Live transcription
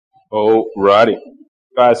Alrighty.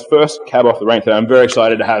 Guys, first cab off the rank today. I'm very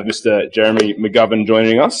excited to have Mr. Jeremy McGovern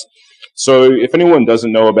joining us. So if anyone doesn't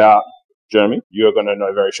know about Jeremy, you're going to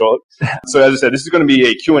know very shortly. So as I said, this is going to be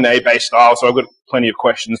a Q&A based style, so I've got plenty of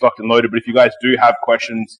questions locked and loaded. But if you guys do have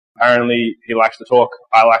questions, apparently he likes to talk,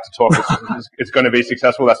 I like to talk. It's going to be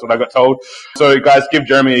successful. That's what I got told. So guys, give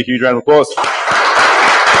Jeremy a huge round of applause.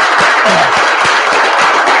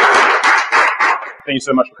 Thank you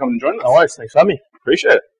so much for coming and joining us. No worries, thanks for having me.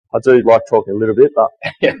 Appreciate it. I do like talking a little bit,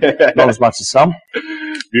 but not as much as some.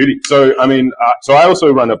 Beauty. So, so I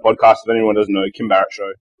also run a podcast, if anyone doesn't know, Kim Barrett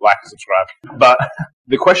Show. Like and subscribe. But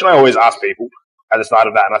the question I always ask people at the start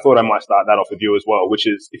of that, and I thought I might start that off with you as well, which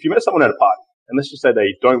is, if you met someone at a party, and let's just say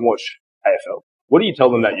they don't watch AFL, what do you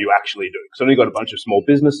tell them that you actually do? Because I know you've got a bunch of small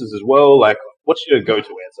businesses as well. Like, what's your go-to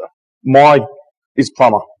answer? Mine is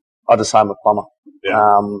plumber. I just say I'm a plumber. Yeah.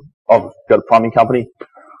 I've got a plumbing company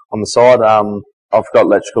on the side. I've got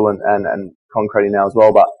electrical and concreting now as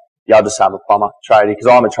well, but yeah, I just say I'm a plumber, tradie, because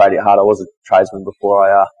I'm a tradie at heart. I was a tradesman before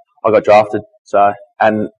I got drafted. So,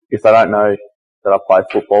 and if they don't know that I play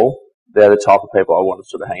football, they're the type of people I want to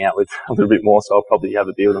sort of hang out with a little bit more, so I'll probably have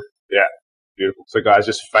a beer with them. Yeah, beautiful. So guys,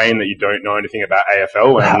 just feign that you don't know anything about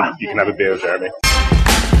AFL and you can have a beer with Jeremy.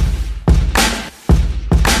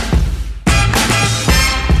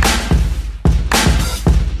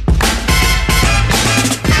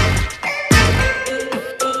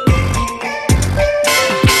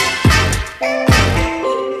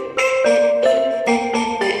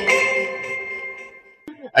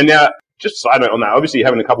 And now, just a side note on that, obviously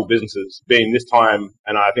having a couple businesses, being this time,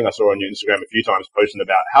 and I think I saw on your Instagram a few times posting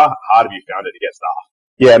about how hard have you found it to get staff?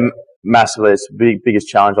 Yeah, massively. It's the biggest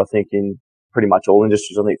challenge, I think, in pretty much all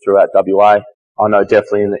industries, I think, throughout WA. I know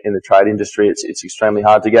definitely in the trade industry, it's extremely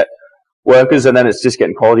hard to get workers, and then it's just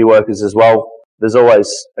getting quality workers as well. There's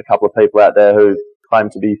always a couple of people out there who claim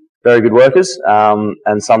to be very good workers,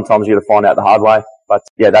 and sometimes you got to find out the hard way. But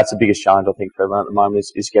yeah, that's the biggest challenge, I think, for everyone at the moment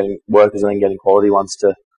is getting workers and then getting quality ones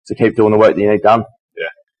to keep doing the work that you need done. Yeah.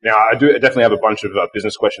 Now, I definitely have a bunch of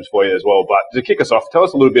business questions for you as well. But to kick us off, tell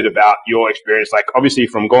us a little bit about your experience. Like, obviously,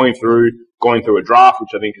 from going through a draft, which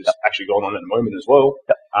I think is actually going on at the moment as well.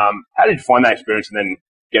 Yep. How did you find that experience and then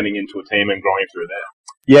getting into a team and growing through there?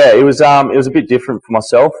 Yeah, it was a bit different for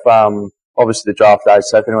myself. Obviously, the draft age.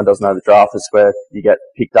 So if anyone doesn't know the draft, it's where you get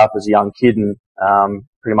picked up as a young kid and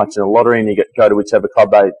pretty much in a lottery, and you go to whichever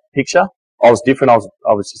club they picture. I was different. I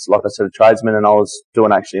was just, like I said, a tradesman, and I was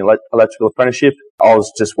doing actually an electrical apprenticeship. I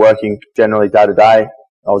was just working generally day to day.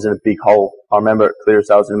 I was in a big hole. I remember it clear as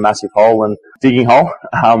I was in a massive hole and digging hole,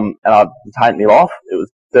 and I was hating my life. It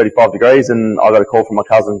was 35 degrees, and I got a call from my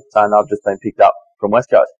cousin saying I've just been picked up from West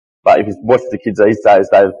Coast. But if you watch the kids these days,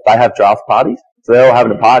 they have draft parties. So they're all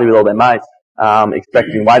having a party with all their mates,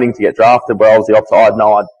 waiting to get drafted, where I was the opposite. I had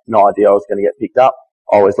no idea I was going to get picked up.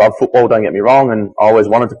 I always loved football, don't get me wrong, and I always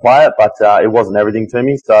wanted to play it, but it wasn't everything to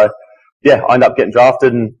me. So, yeah, I ended up getting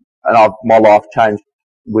drafted, and my life changed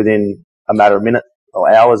within a matter of minutes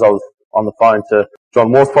or hours. I was on the phone to John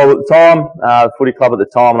Morspool at the time, footy club at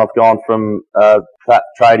the time, and I've gone from a fat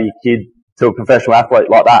tradie kid to a professional athlete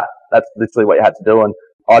like that. That's literally what you had to do, and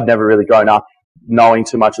I'd never really grown up knowing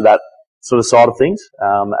too much of that sort of side of things,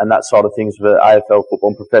 and that side of things for AFL football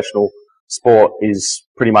and professional sport is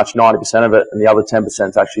pretty much 90% of it, and the other 10%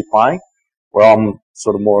 is actually playing, where I'm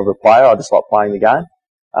sort of more of a player. I just like playing the game.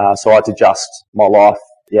 So I had to adjust my life.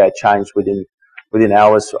 Yeah, it changed within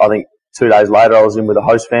hours. I think 2 days later, I was in with a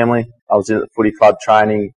host family. I was in at the footy club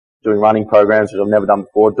training, doing running programs, which I've never done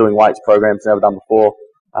before, doing weights programs, never done before,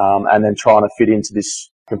 and then trying to fit into this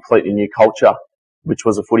completely new culture, which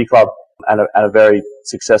was a footy club, and a very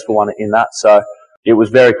successful one in that. So it was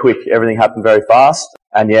very quick. Everything happened very fast.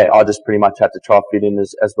 And yeah, I just pretty much had to try to fit in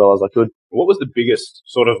as well as I could. What was the biggest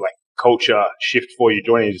sort of like culture shift for you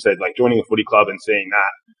joining, as you said, like joining a footy club and seeing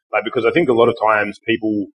that? Like, because I think a lot of times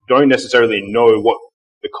people don't necessarily know what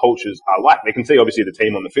the cultures are like. They can see obviously the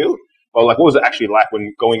team on the field, but like, what was it actually like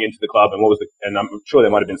when going into the club, and and I'm sure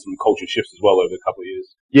there might have been some culture shifts as well over a couple of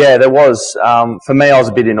years. Yeah, there was. For me, I was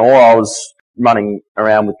a bit in awe. I was running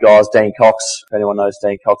around with guys, Dean Cox, if anyone knows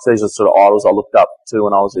Dean Cox. These are sort of idols I looked up to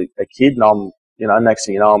when I was a kid, and next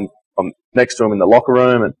thing you know, I'm next to him in the locker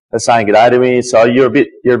room, and they're saying good day to me. So you're a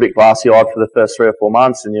bit glassy-eyed for the first 3 or 4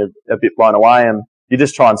 months, and you're a bit blown away, and you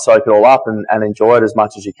just try and soak it all up and enjoy it as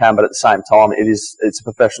much as you can. But at the same time, it's a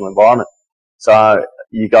professional environment. So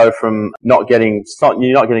you go from you're not getting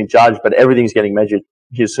judged, but everything's getting measured.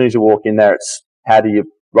 As soon as you walk in there, it's how do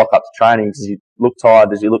you rock up to training? Does he look tired?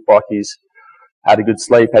 Does he look like he's had a good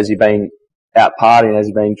sleep? Has he been out partying? Has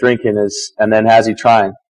he been drinking? And then how's he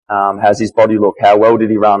trained? How's his body look? How well did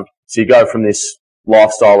he run? So you go from this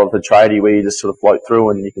lifestyle of the tradie where you just sort of float through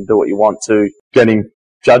and you can do what you want to, getting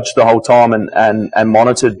judged the whole time and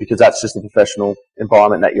monitored, because that's just the professional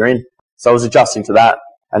environment that you're in. So I was adjusting to that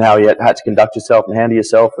and how you had to conduct yourself and handle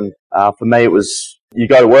yourself. And for me, it was, you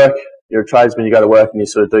go to work, you're a tradesman, you go to work and you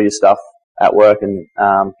sort of do your stuff at work and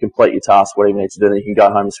complete your tasks, whatever you need to do, then you can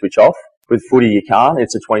go home and switch off. With footy, you can't.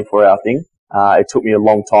 It's a 24-hour thing. It took me a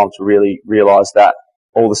long time to really realise that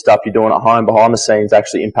all the stuff you're doing at home behind the scenes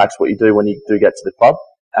actually impacts what you do when you do get to the club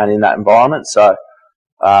and in that environment. So,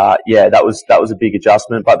 that was a big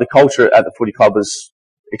adjustment. But the culture at the footy club was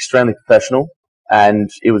extremely professional, and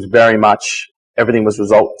it was very much, everything was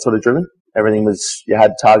result sort of driven. Everything was, you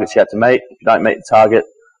had targets you had to meet. If you don't meet the target,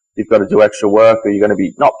 you've got to do extra work, or you're going to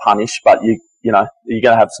be not punished, but you're going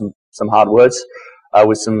to have some hard words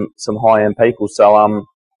with some high-end people. So,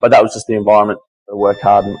 but that was just the environment. Work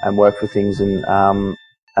hard and work for things,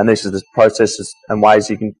 and this is the processes and ways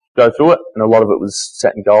you can go through it. And a lot of it was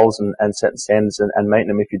setting goals and setting standards and meeting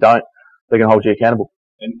them. If you don't, they're going to hold you accountable.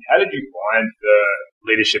 And how did you find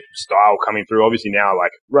the leadership style coming through? Obviously now,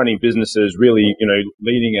 like running businesses, really,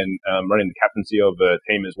 leading and running the captaincy of a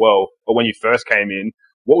team as well. But when you first came in,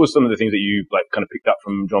 what was some of the things that you kind of picked up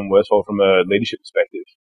from John Worsfold from a leadership perspective?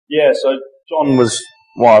 Yeah, so John was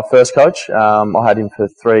my first coach. I had him for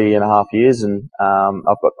 3.5 years, and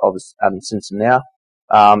I've got obviously Adam Simpson now.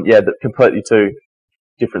 But completely two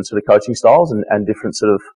different sort of coaching styles and different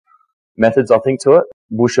sort of methods, I think, to it.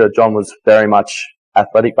 Woosha, John was very much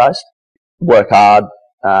athletic based. Work hard,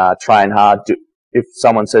 train hard. If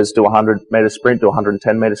someone says do a 100-metre sprint, do a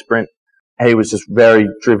 110-metre sprint, he was just very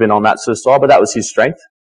driven on that sort of style, but that was his strength.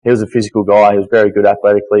 He was a physical guy. He was very good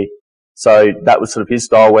athletically. So that was sort of his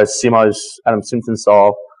style, where Adam Simpson's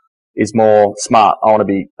style is more smart. I want to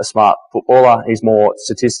be a smart footballer. He's more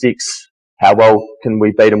statistics. How well can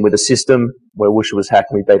we beat him with a system? Where Woosha was, how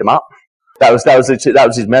can we beat him up? That was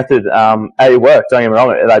his method. It worked. Don't get me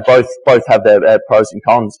wrong. They both have their pros and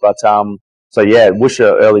cons. But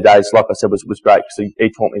Woosha early days, like I said, was great, because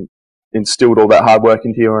he taught me, instilled all that hard work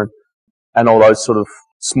into you and all those sort of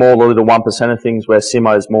smaller little 1% of things. Where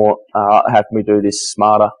Simo's more, how can we do this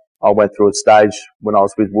smarter? I went through a stage when I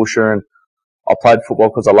was with Woosha, and I played football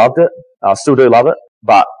because I loved it. I still do love it,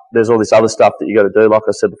 but there's all this other stuff that you got to do. Like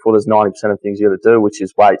I said before, there's 90% of things you got to do, which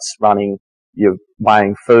is weights, running, you're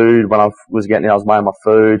weighing food. When I was getting in, I was weighing my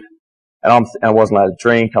food, and I wasn't allowed to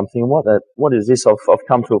drink. I'm thinking, what is this? I've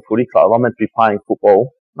come to a footy club. I'm meant to be playing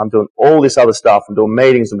football. I'm doing all this other stuff. I'm doing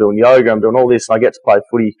meetings. I'm doing yoga. I'm doing all this, and I get to play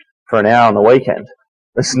footy for an hour on the weekend.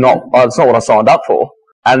 It's not what I signed up for.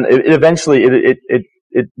 And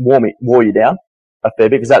it wore you down a fair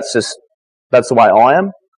bit, because that's the way I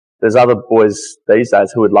am. There's other boys these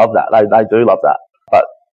days who would love that. They do love that. But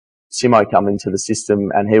Simo come into the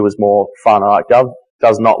system, and he was more fun. Like, Gov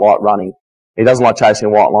does not like running. He doesn't like chasing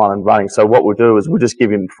a white line and running. So what we'll do is we'll just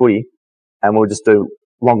give him footy, and we'll just do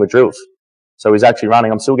longer drills. So he's actually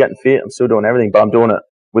running. I'm still getting fit. I'm still doing everything, but I'm doing it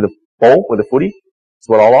with a ball, with a footy. It's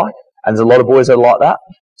what I like. And there's a lot of boys that are like that.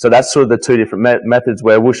 So that's sort of the two different methods,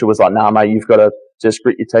 where Woosha was like, nah, mate, you've got to just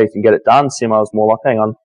grit your teeth and get it done. Simo was more like, hang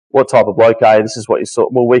on, what type of bloke are you? This is what you saw.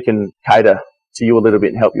 Well, we can cater to you a little bit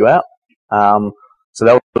and help you out. So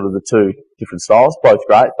that was sort of the two different styles, both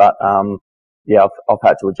great, but I've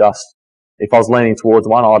had to adjust. If I was leaning towards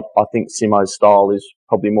one, I think Simo's style is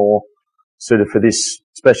probably more suited for this,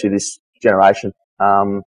 especially this generation,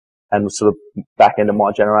 and sort of back end of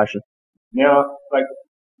my generation. Now, like,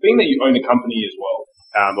 being that you own a company as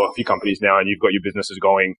well, or a few companies now, and you've got your businesses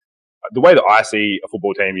going, the way that I see a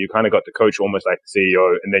football team, you kind of got the coach almost like the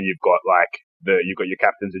CEO, and then you've got you've got your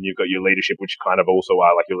captains and you've got your leadership, which kind of also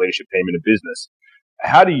are like your leadership team in a business.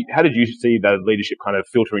 How did you see the leadership kind of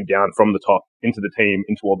filtering down from the top into the team,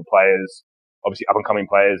 into all the players, obviously up and coming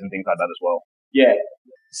players and things like that as well? Yeah.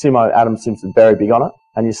 Adam Simpson, very big on it.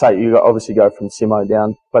 And you obviously go from Simo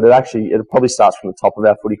down, but it probably starts from the top of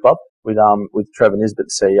our footy club with Trevor Nisbet,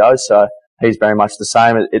 the CEO. So he's very much the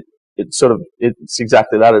same. It's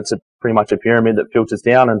exactly that. It's pretty much a pyramid that filters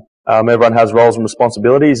down, and everyone has roles and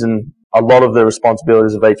responsibilities, and a lot of the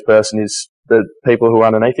responsibilities of each person is the people who are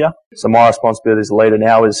underneath you. So my responsibility as a leader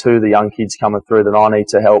now is who the young kids coming through that I need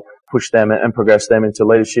to help push them and progress them into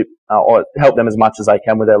leadership, or help them as much as they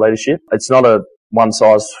can with their leadership. It's not a one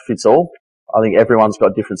size fits all. I think everyone's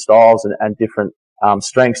got different styles and different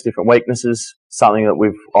strengths, different weaknesses. Something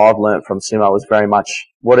that I've learned from Simo is very much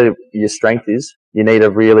whatever your strength is, you need to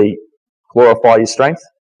really glorify your strength,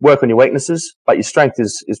 work on your weaknesses, but your strength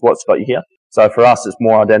is what's got you here. So for us, it's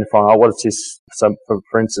more identifying, what is this? So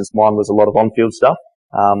for instance, mine was a lot of on-field stuff.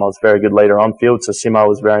 I was a very good leader on-field, so Simo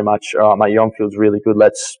was very much, all right, mate, your on-field's really good,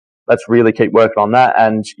 let's let's really keep working on that.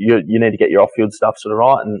 And you need to get your off-field stuff sort of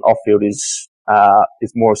right. And off-field is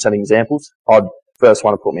more of setting examples. I'd first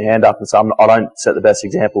want to put my hand up and say I don't set the best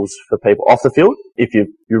examples for people off the field. If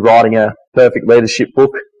you're writing a perfect leadership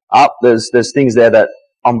book up, there's things there that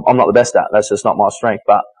I'm not the best at. That's just not my strength,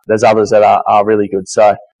 but there's others that are really good.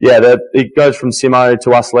 So yeah, it goes from Simo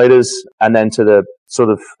to us leaders, and then to the sort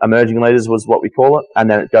of emerging leaders was what we call it, and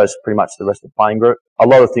then it goes pretty much to the rest of the playing group. A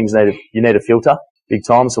lot of things you need a filter big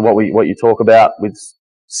time. So what you talk about with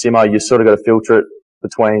Simo, you sort of got to filter it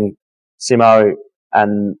between Simo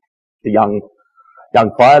and the young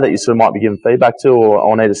player that you sort of might be giving feedback to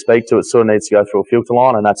or need to speak to. It sort of needs to go through a filter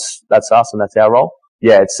line, and that's us and that's our role.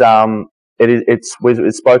 Yeah,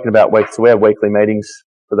 we've spoken about weeks. So we have weekly meetings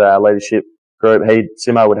for the leadership group.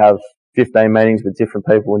 Simo would have 15 meetings with different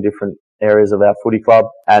people in different areas of our footy club,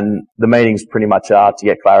 and the meetings pretty much are to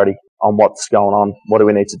get clarity on what's going on, what do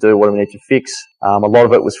we need to do, what do we need to fix. A lot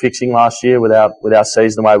of it was fixing last year with our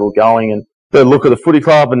season, the way we were going, and the look of the footy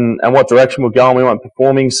club and what direction we're going. We weren't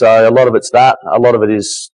performing, so a lot of it's that. A lot of it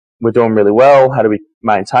is we're doing really well. How do we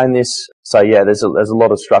maintain this? So yeah, there's a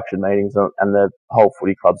lot of structured meetings, and the whole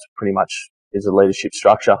footy club's pretty much is a leadership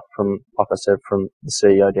structure from, like I said, from the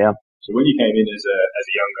CEO down. So when you came in as a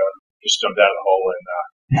young gun, just jumped out of the hole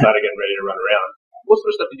and started getting ready to run around, what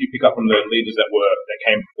sort of stuff did you pick up from the leaders that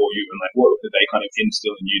came before you, and like what did they kind of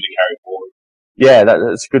instill in you to carry forward? Yeah,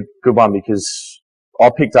 that's a good one, because I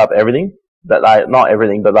picked up everything that not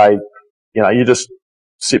everything, but you just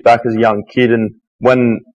sit back as a young kid, and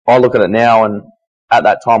when I look at it now, and at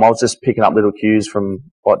that time I was just picking up little cues from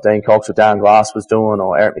what Dean Cox or Darren Glass was doing,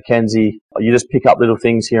 or Eric McKenzie. You just pick up little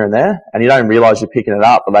things here and there, and you don't realise you're picking it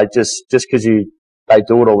up, but they just because they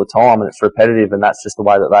do it all the time and it's repetitive, and that's just the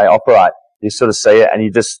way that they operate. You sort of see it, and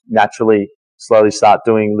you just naturally, slowly start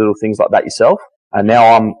doing little things like that yourself. And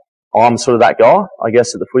now I'm sort of that guy, I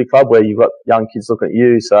guess, at the footy club, where you've got young kids looking at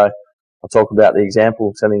you. So I talked about the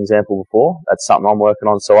example, setting an example before. That's something I'm working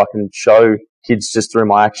on, so I can show kids just through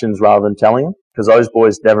my actions rather than telling them. Because those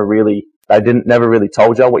boys never really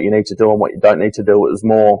told you what you need to do and what you don't need to do. It was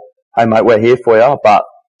more, hey mate, we're here for you, but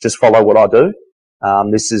just follow what I do.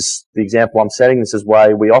 This is the example I'm setting. This is the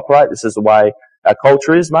way we operate. This is the way our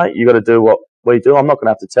culture is, mate. You got to do what we do. I'm not going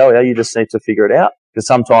to have to tell you. You just need to figure it out. Because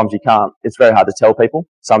sometimes you can't. It's very hard to tell people.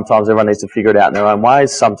 Sometimes everyone needs to figure it out in their own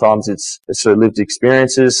ways. Sometimes it's through lived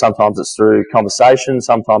experiences. Sometimes it's through conversation.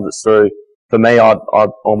 Sometimes it's through, for me, I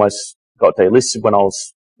almost got delisted when I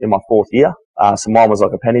was in my 4th year. So mine was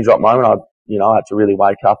like a penny drop moment. I had to really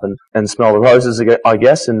wake up and smell the roses, I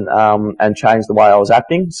guess, and change the way I was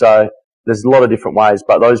acting. So there's a lot of different ways,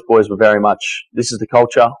 but those boys were very much, this is the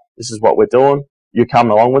culture. This is what we're doing. You're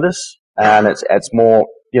coming along with us, and it's more,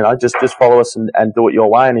 just follow us and do it your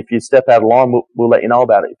way. And if you step out of line, we'll let you know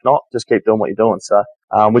about it. If not, just keep doing what you're doing. So,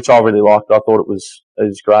 which I really liked. I thought it was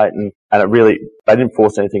great, and it really, they didn't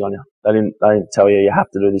force anything on you. They didn't tell you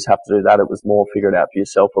have to do this, have to do that. It was more figure it out for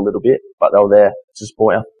yourself a little bit, but they were there to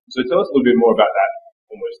support you. So tell us a little bit more about that,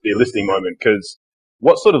 almost the enlisting moment, because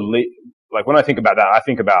what sort of like when I think about that, I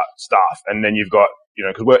think about staff, and then you've got,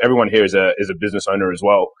 because everyone here is a business owner as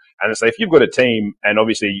well. And it's like, if you've got a team, and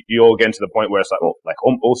obviously you all get to the point where it's like, well, like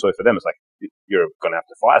also for them, it's like, you're going to have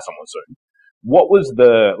to fire someone soon. What was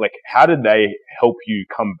how did they help you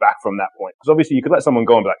come back from that point? Because obviously you could let someone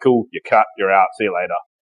go and be like, cool, you're cut, you're out, see you later.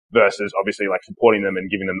 Versus obviously like supporting them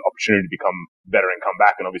and giving them the opportunity to become better and come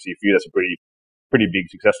back. And obviously for you, that's a pretty big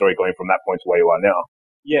success story going from that point to where you are now.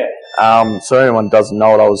 Yeah. So anyone doesn't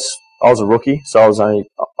know it, I was a rookie, so I was only,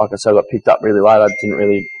 like I said, I got picked up really late. I didn't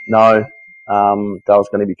really know that I was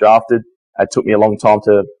going to be drafted. It took me a long time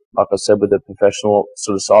to, like I said, with the professional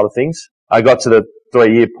sort of side of things. I got to the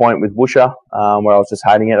 3-year point with Woosha, where I was just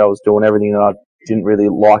hating it. I was doing everything that I didn't really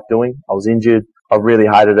like doing. I was injured. I really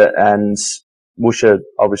hated it, and Woosha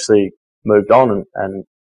obviously moved on, and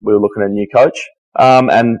we were looking at a new coach.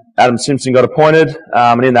 And Adam Simpson got appointed,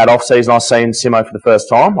 and in that off-season I seen Simo for the first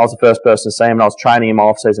time. I was the first person to see him, and I was training in my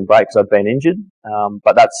off-season break because I'd been injured.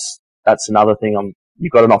 But that's another thing.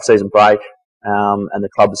 You've got an off-season break, and the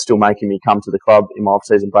club is still making me come to the club in my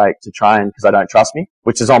off-season break to train because they don't trust me,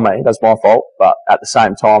 which is on me. That's my fault. But at the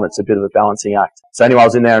same time, it's a bit of a balancing act. So anyway, I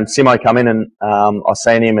was in there, and Simo come in, and I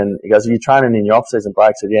seen him, and he goes, "Are you training in your off-season break?"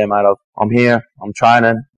 I said, "Yeah, mate, I'm here. I'm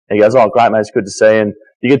training." And he goes, "Oh, great, mate. It's good to see you." And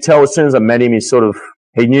you could tell as soon as I met him,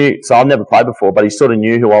 he knew, so I've never played before, but he sort of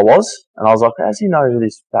knew who I was. And I was like, how does he know who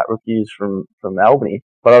that rookie is from Albany?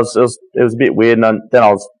 But it was a bit weird. And then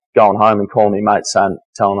I was going home and calling me mates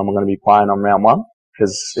telling them I'm going to be playing on round 1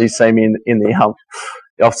 because he's seen me in the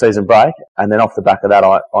off-season break. And then off the back of that,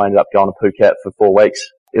 I ended up going to Phuket for 4 weeks.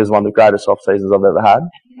 It was one of the greatest off-seasons I've ever had.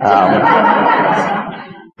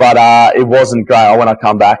 But it wasn't great. When I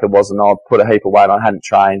come back, it wasn't. I put a heap of weight on. I hadn't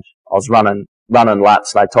trained. I was running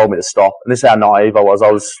laps, and they told me to stop. And this is how naive I was.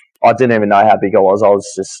 I didn't even know how big I was. I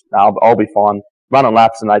was just, no, I'll be fine. Running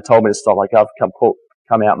laps, and they told me to stop. Like, oh,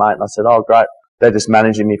 come out, mate. And I said, oh, great. They're just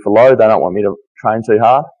managing me for load. They don't want me to train too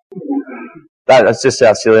hard. That's just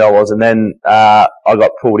how silly I was. And then I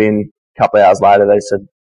got pulled in a couple of hours later. They said,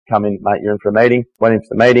 come in, mate, you're in for a meeting. Went in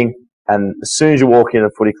for the meeting. And as soon as you walk in a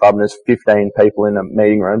footy club and there's 15 people in the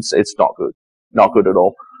meeting rooms, it's not good. Not good at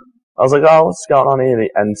all. I was like, oh, what's going on here?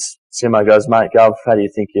 And Simo goes, mate, Gov, how do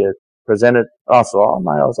you think you presented? I said, oh,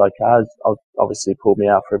 mate, I was okay. Obviously pulled me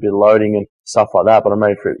out for a bit of loading and stuff like that, but I'm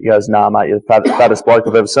ready for it. He goes, nah, mate, you're the fattest bloke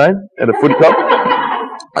I've ever seen at a footy club.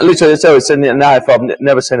 Literally, that's how he said, no, I've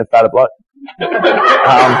never seen a fatter bloke.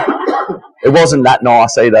 It wasn't that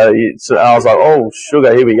nice either. I was like, oh,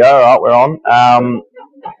 sugar, here we go. All right, we're on.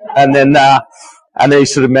 And then he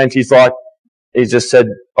sort of meant, he just said,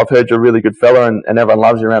 I've heard you're a really good fella and everyone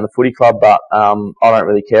loves you around the footy club, but I don't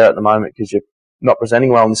really care at the moment because you're not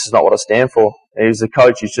presenting well and this is not what I stand for. He was the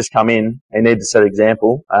coach who's just come in. He needed to set an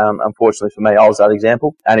example. Unfortunately for me, I was that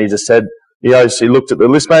example. And he just said, he looked at the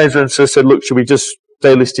list manager and just said, look, should we just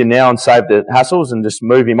delist him now and save the hassles and just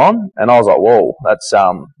move him on? And I was like, whoa,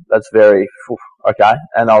 that's very, okay.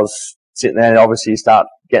 And I was sitting there and obviously you start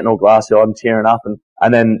getting all glassy-eyed and tearing up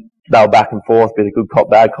and then they were back and forth, bit of good cop,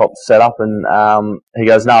 bad cop set up. And he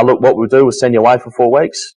goes, no, look, what we'll do is send you away for 4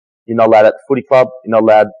 weeks. You're not allowed at the footy club. You're not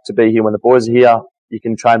allowed to be here when the boys are here. You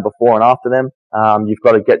can train before and after them. You've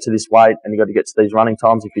got to get to this weight and you've got to get to these running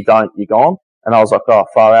times. If you don't, you're gone. And I was like, oh,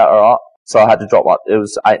 far out, all right. So I had to drop it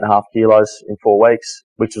was 8.5 kilos in 4 weeks,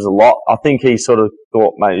 which was a lot. I think he sort of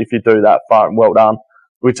thought, mate, if you do that, far, well done,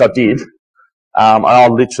 which I did. And I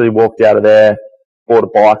literally walked out of there, bought a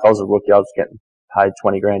bike. I was a rookie. I was getting paid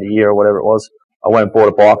 20 grand a year or whatever it was. I went and bought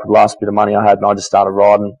a bike with the last bit of money I had and I just started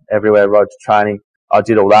riding everywhere, rode to training. I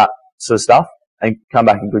did all that sort of stuff and come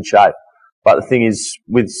back in good shape. But the thing is,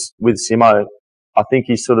 with Simo, I think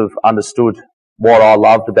he sort of understood what I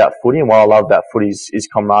loved about footy, and what I love about footy is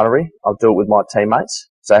camaraderie. I do it with my teammates.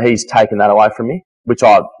 So he's taken that away from me, which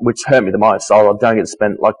hurt me the most. So I don't get to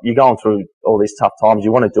spend, like, you're going through all these tough times.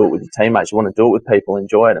 You want to do it with your teammates. You want to do it with people,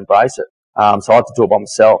 enjoy it, embrace it. So I had to do it by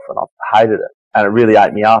myself and I hated it. And it really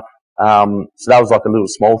ate me up. So that was like a little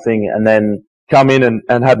small thing. And then come in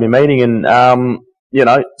and had me meeting and,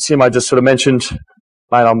 Simo just sort of mentioned,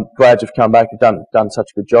 mate, I'm glad you've come back. You've done such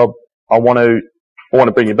a good job. I want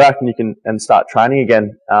to bring you back and you can start training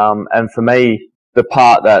again. And for me, the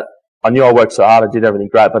part that I knew I worked so hard, I did everything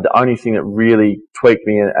great, but the only thing that really tweaked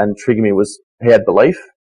me and triggered me was he had belief.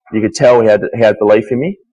 You could tell he had belief in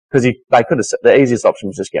me. Because they could have said the easiest option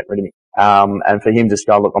was just getting rid of me. And for him just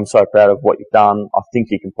go, look, I'm so proud of what you've done. I think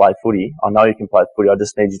you can play footy. I know you can play footy. I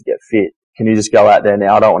just need you to get fit. Can you just go out there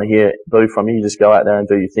now? I don't want to hear boo from you. You just go out there and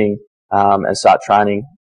do your thing, and start training.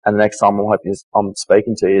 And the next time I'm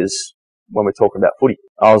speaking to you is when we're talking about footy.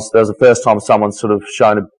 That was the first time someone sort of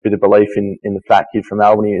shown a bit of belief in the fat kid from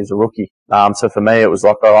Albany who's a rookie. So for me, it was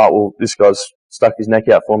like, all right, well, this guy's stuck his neck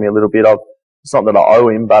out for me a little bit. It's not that I owe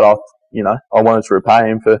him, but I wanted to repay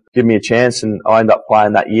him for giving me a chance, and I ended up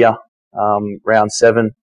playing that year, round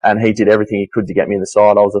 7, and he did everything he could to get me in the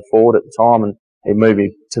side. I was a forward at the time, and he moved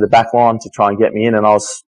me to the back line to try and get me in, and I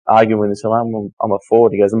was arguing with him, saying, I'm a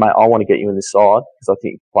forward. He goes, mate, I want to get you in this side because I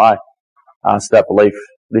think you can play. So that belief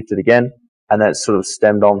lifted again, and then it sort of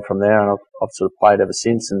stemmed on from there, and I've sort of played ever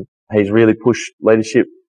since, and he's really pushed leadership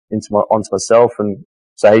onto myself, and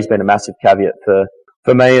so he's been a massive caveat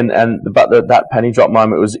for me, but that penny drop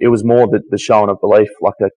moment was more the showing of belief.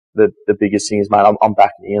 Like the biggest thing is, mate, I'm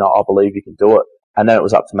backing you. I believe you can do it. And then it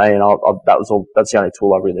was up to me, and that's the only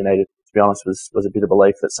tool I really needed, to be honest. Was a bit of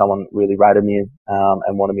belief that someone really rated me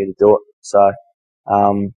and wanted me to do it. So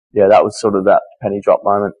that was sort of that penny drop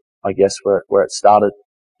moment, I guess, where it started.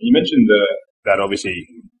 You mentioned that obviously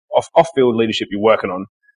off-field leadership you're working on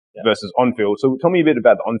versus on-field. So tell me a bit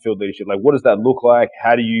about the on-field leadership. Like, what does that look like?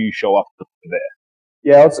 How do you show up there?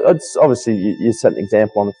 Yeah, it's obviously you set an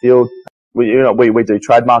example on the field. We do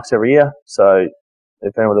trademarks every year. So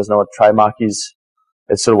if anyone doesn't know what a trademark is,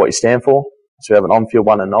 it's sort of what you stand for. So we have an on-field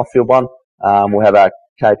one and an off-field one. We'll have our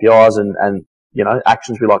KPIs and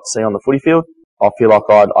actions we like to see on the footy field. I feel like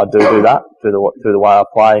I do that through the way I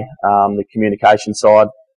play, the communication side,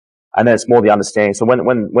 and then it's more the understanding. So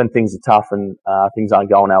when things are tough and things aren't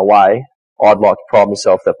going our way, I'd like to pride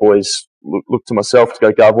myself that boys look to myself to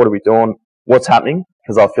go, Gov, what are we doing? What's happening?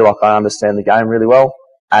 Because I feel like I understand the game really well,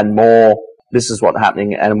 and more, this is what's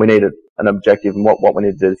happening, and we need an objective and what we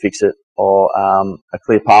need to do to fix it, or a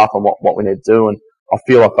clear path on what we need to do. And I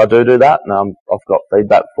feel like I do that, and I've got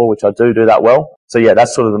feedback before, which I do that well. So yeah,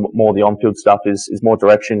 that's sort of more the on-field stuff is more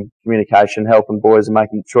direction, communication, helping boys and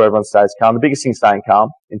making sure everyone stays calm. The biggest thing is staying calm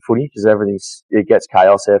in footy because it gets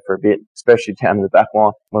chaos there for a bit, especially down in the back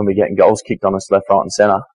line when we're getting goals kicked on us left, right and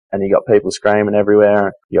centre. And you got people screaming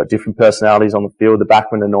everywhere. You got different personalities on the field. The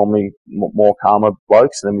backmen are normally more calmer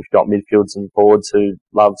blokes, and then we've got midfields and forwards who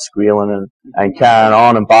love squealing and carrying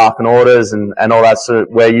on and barking orders and all that sort of,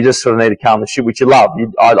 where you just sort of need to calm the shit, which you love.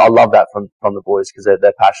 I love that from the boys because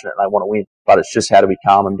they're passionate and they want to win. But it's just how do we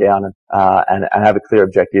calm them down and have a clear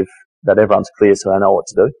objective that everyone's clear so they know what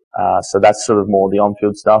to do. So that's sort of more the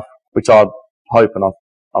on-field stuff, which I hope and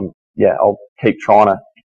I'll keep trying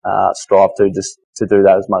to strive to do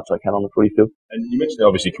that as much as I can on the footy field. And you mentioned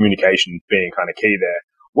obviously communication being kind of key there.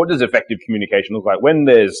 What does effective communication look like when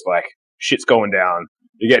there's like shit's going down,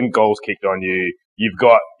 you're getting goals kicked on you, you've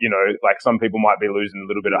got, like some people might be losing a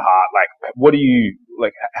little bit of heart.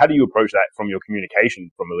 Like, how do you approach that from your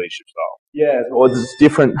communication from a leadership style? Yeah, well, it's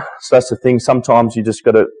different. So that's the thing. Sometimes you just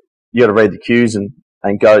got to read the cues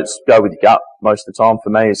and go with your gut. Most of the time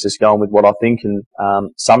for me, it's just going with what I think. And,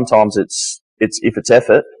 sometimes it's if it's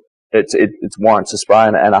effort, it warrants a spray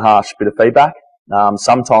and a harsh bit of feedback.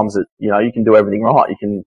 Sometimes you can do everything right.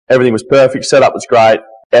 Everything was perfect, setup was great,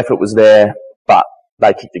 effort was there, but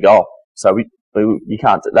they kicked the goal. So you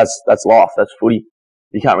can't, that's life, that's footy.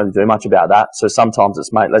 You can't really do much about that. So sometimes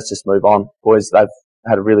it's, mate, let's just move on. Boys, they've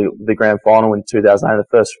had the grand final in 2008,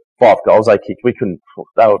 the first 5 goals they kicked,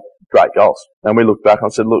 they were great goals. And we looked back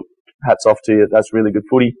and said, look, hats off to you, that's really good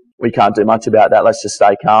footy. We can't do much about that. Let's just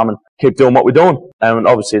stay calm and keep doing what we're doing. And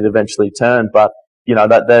obviously it eventually turned, but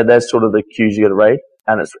there's sort of the cues you got to read,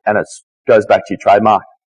 and it goes back to your trademark.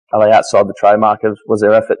 Are they outside the trademark? Was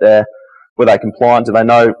there effort there? Were they compliant? Do they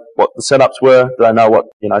know what the setups were? Do they know what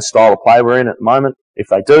style of play we're in at the moment? If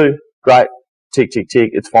they do, great. Tick, tick,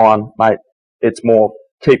 tick. It's fine, mate. It's more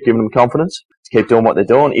keep giving them confidence to keep doing what they're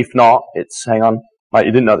doing. If not, it's hang on. Mate,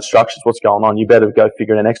 you didn't know the structures. What's going on? You better go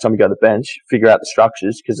figure it out next time you go to the bench. Figure out the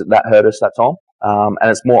structures because that hurt us that time. And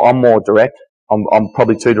it's more. I'm more direct. I'm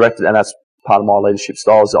probably too direct, and that's part of my leadership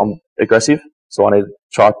style. Is I'm aggressive, so I need to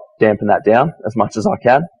try to dampen that down as much as I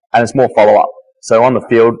can. And it's more follow up. So on the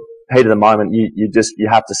field, heat of the moment, you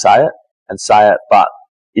have to say it. But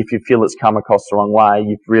if you feel it's come across the wrong way,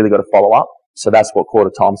 you've really got to follow up. So that's what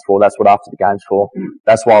quarter time's for. That's what after the game's for.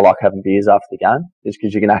 That's why I like having beers after the game, is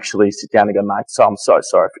because you can actually sit down and go, mate, so I'm so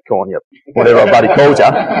sorry for calling you whatever I bloody called you.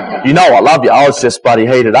 I love you. I was just bloody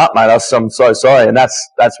heated up, mate. I'm so sorry. And that's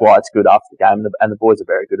why it's good after the game. And the boys are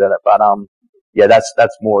very good at it. But,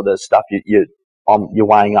 that's more of the stuff you're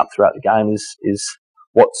weighing up throughout the game is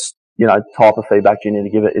what's, type of feedback you need to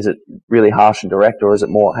give it. Is it really harsh and direct, or is it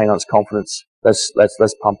more, hang on, it's confidence? Let's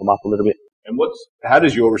pump them up a little bit. And how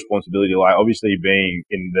does your responsibility lie? Obviously being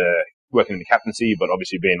working in the captaincy, but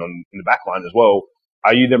obviously being in the back line as well.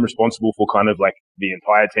 Are you then responsible for kind of like the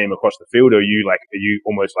entire team across the field, or are you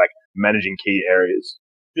almost like managing key areas?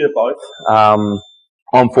 Yeah, both.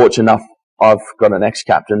 I'm fortunate enough, I've got an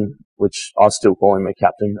ex-captain, which I still call him a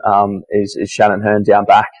captain, is Shannon Hearn down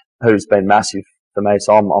back, who's been massive for me.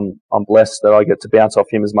 So I'm blessed that I get to bounce off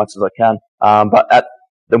him as much as I can. But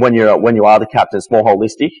when you are the captain, it's more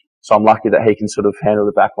holistic. So I'm lucky that he can sort of handle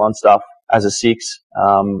the backline stuff as a 6,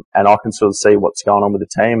 and I can sort of see what's going on with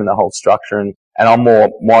the team and the whole structure. And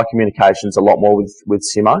my communication's a lot more with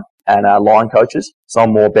Simo and our line coaches. So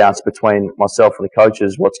I'm more bounced between myself and the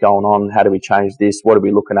coaches. What's going on? How do we change this? What are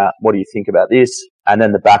we looking at? What do you think about this? And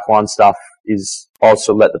then the backline stuff is I'll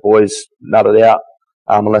sort of let the boys nut it out,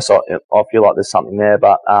 unless I feel like there's something there.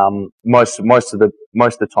 But most of the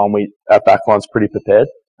time our backline's pretty prepared.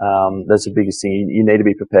 That's the biggest thing. You need to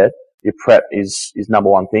be prepared. Your prep is number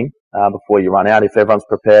one thing before you run out. If everyone's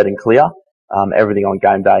prepared and clear, everything on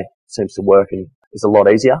game day seems to work and is a lot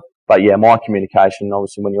easier. But yeah, my communication,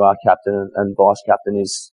 obviously, when you are captain and vice captain,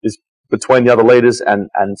 is between the other leaders and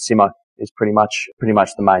Simo is pretty much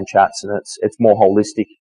the main chats, and it's more holistic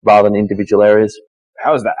rather than individual areas.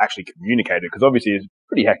 How is that actually communicated? Because obviously it's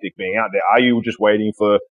pretty hectic being out there. Are you just waiting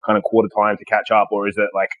for kind of quarter time to catch up, or is it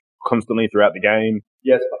like constantly throughout the game?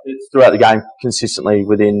 Yes, it's throughout the game, consistently.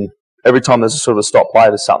 Within every time there's a sort of a stop play,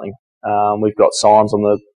 there's something. We've got signs on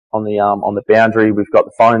the boundary. We've got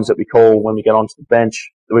the phones that we call when we get onto the bench.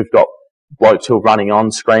 We've got blokes who are running on,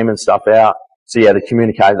 screaming stuff out. So yeah, the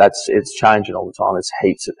communication, it's changing all the time. It's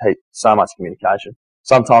heaps, so much communication.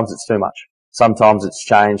 Sometimes it's too much. Sometimes it's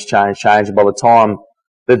change. And by the time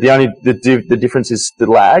the difference is the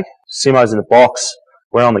lag. Simo's in the box.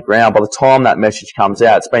 We're on the ground. By the time that message comes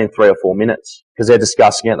out, it's been 3 or 4 minutes because they're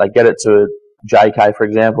discussing it. They get it to JK, for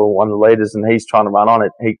example, one of the leaders, and he's trying to run on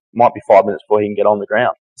it, he might be 5 minutes before he can get on the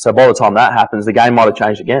ground. So by the time that happens, the game might have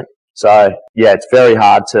changed again. So yeah, it's very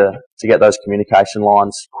hard to get those communication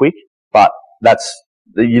lines quick, but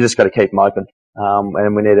you just got to keep them open,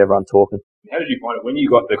 and we need everyone talking. How did you find it when you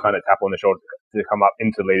got the kind of tap on the shoulder to come up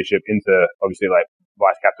into leadership, into obviously like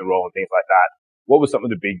vice captain role and things like that? What was some of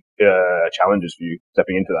the big challenges for you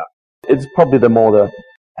stepping into that? It's probably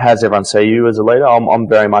how does everyone see you as a leader? I'm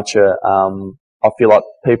very much I feel like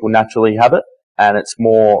people naturally have it, and it's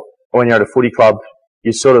more when you're at a footy club,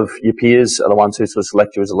 your peers are the ones who sort of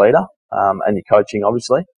select you as a leader, and your coaching,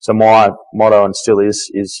 obviously. So my motto and still is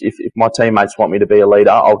if my teammates want me to be a leader,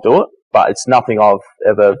 I'll do it. But it's nothing I've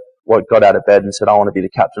ever got out of bed and said, I want to be the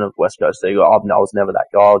captain of West Coast Eagle. I was never that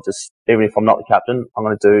guy. Even if I'm not the captain, I'm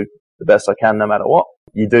going to do the best I can no matter what.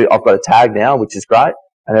 I've got a tag now, which is great,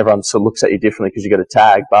 and everyone sort of looks at you differently because you got a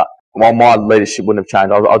tag. But while my leadership wouldn't have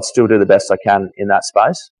changed, I'd still do the best I can in that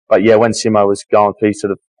space. But yeah, when Simo was going, he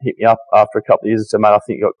sort of hit me up after a couple of years and said, mate, I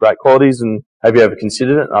think you've got great qualities, and have you ever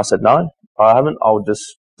considered it? And I said, no, I haven't. I'll just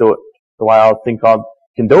do it the way I think I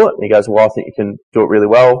can do it. And he goes, well, I think you can do it really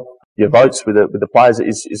well. Your votes with the players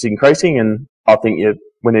is increasing, and I think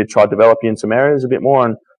we need to try to develop you in some areas a bit more.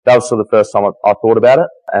 And that was sort of the first time I thought about it.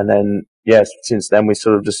 And then, yes, since then we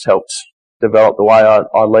sort of just helped develop the way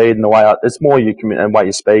I lead and the way it's more you communicate and the way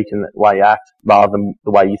you speak and the way you act rather than the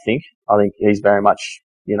way you think. I think he's very much,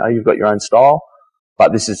 you've got your own style,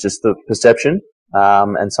 but this is just the perception.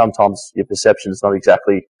 And sometimes your perception is not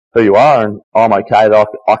exactly who you are. And I'm okay that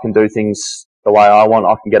I can do things the way I want.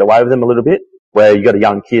 I can get away with them a little bit, where you got a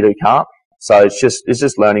young kid who can't. So it's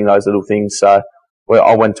just learning those little things. So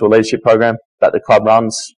I went to a leadership program that the club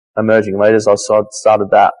runs, Emerging Leaders. I started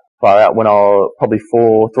that far out when I was probably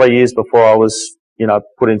 3 years before I was,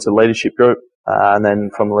 put into the leadership group. And then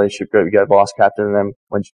from the leadership group, you go vice captain. And then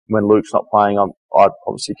when Luke's not playing, I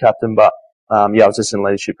obviously captain. But, I was just in the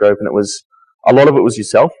leadership group, and a lot of it was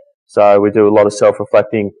yourself. So we do a lot of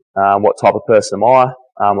self-reflecting. What type of person am I?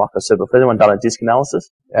 Like I said before, anyone done a disc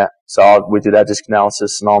analysis? Yeah. So we did our disc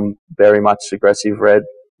analysis, and I'm very much aggressive red.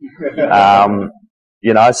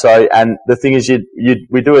 So, and the thing is,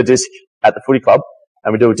 we do a disc at the footy club,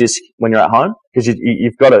 and we do a disc when you're at home, because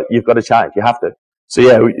you've got to change. You have to. So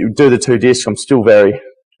yeah, we do the 2 discs. I'm still very,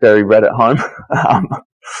 very red at home,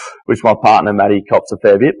 which my partner Maddie cops a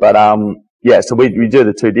fair bit. But so we do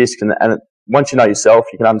the 2 discs, and once you know yourself,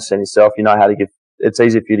 you can understand yourself. You know how to give. It's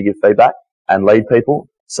easy for you to give feedback and lead people.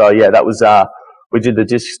 So yeah, that was we did the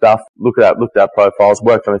disc stuff. Looked at our profiles.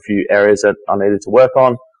 Worked on a few areas that I needed to work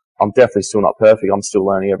on. I'm definitely still not perfect. I'm still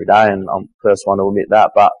learning every day, and I'm the first one to admit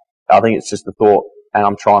that. But I think it's just the thought, and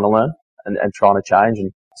I'm trying to learn and trying to change.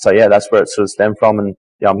 And so yeah, that's where it sort of stemmed from. And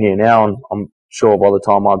yeah, I'm here now, and I'm sure by the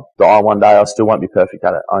time I die one day, I still won't be perfect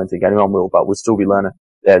at it. I don't think anyone will, but we'll still be learning.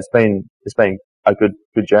 Yeah, it's been a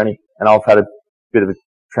good journey, and I've had a bit of a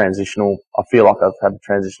transitional. I feel like I've had a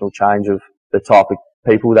transitional change of the type of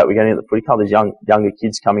people that we're getting at the footy club. There's younger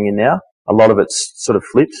kids coming in now. A lot of it's sort of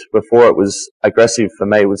flipped. Before it was aggressive for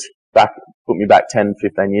me, put me back 10,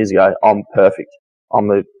 15 years ago. I'm perfect. I'm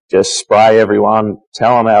the just spray everyone,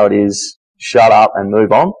 tell them how it is, shut up and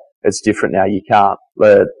move on. It's different now. You can't.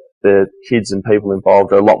 The kids and people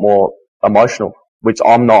involved are a lot more emotional, which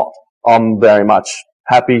I'm not. I'm very much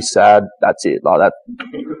happy, sad, that's it. Like that.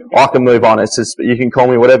 I can move on. It's just, you can call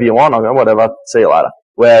me whatever you want. I go, whatever, see you later.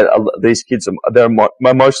 Where these kids they're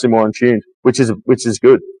mostly more in tune, which is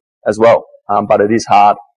good as well. But it is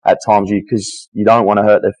hard at times because you don't want to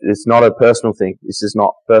hurt them. It's not a personal thing. This is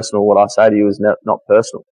not personal. What I say to you is not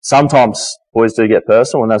personal. Sometimes boys do get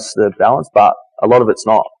personal, and that's the balance, but a lot of it's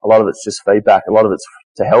not. A lot of it's just feedback. A lot of it's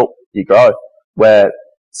to help you grow. Where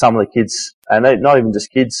some of the kids, and they're not even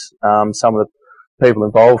just kids, some of the people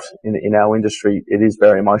involved in our industry, it is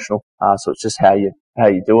very emotional. So it's just how you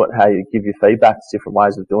do it, how you give your feedback. It's different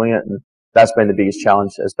ways of doing it, and that's been the biggest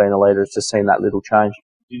challenge as being a leader, is just seeing that little change.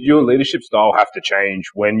 Did your leadership style have to change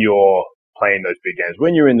when you're playing those big games,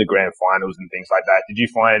 when you're in the grand finals and things like that? Did you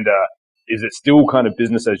find, is it still kind of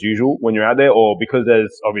business as usual when you're out there, or because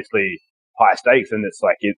there's obviously high stakes and it's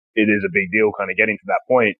like it is a big deal kind of getting to that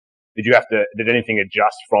point, did anything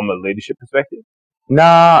adjust from a leadership perspective?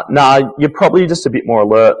 Nah, you're probably just a bit more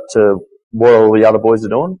alert to what all the other boys are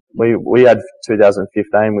doing. We had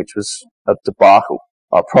 2015, which was a debacle,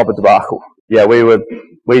 a proper debacle. Yeah, we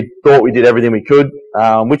thought we did everything we could,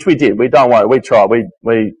 which we did. We don't worry, we tried,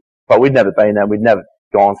 but we'd never been there. We'd never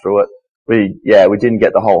gone through it. We didn't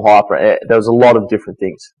get the whole hype. There was a lot of different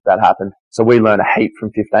things that happened. So we learned a heap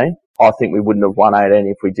from 15. I think we wouldn't have won 18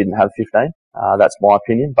 if we didn't have 15. That's my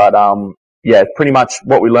opinion. But, pretty much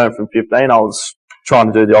what we learned from 15, I was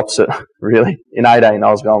trying to do the opposite, really. In 18,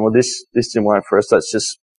 I was going, well, this didn't work for us. Let's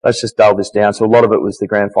just dull this down. So a lot of it was the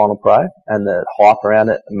grand final parade and the hype around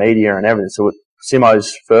it, the media and everything. So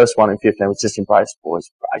Simo's first one in 15 was just embrace, boys,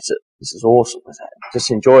 embrace it. This is awesome. Just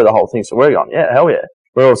enjoy the whole thing. So we're going, yeah, hell yeah.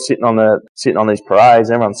 We're all sitting on these parades.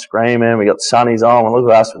 Everyone's screaming. We got sunnies on. And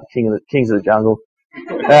look at us, we're the kings of the jungle.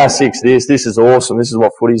 Our six, this is awesome. This is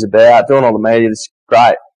what footy's about. Doing all the media, this is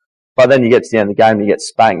great. But then you get to the end of the game and you get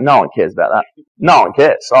spanked. No one cares about that. No one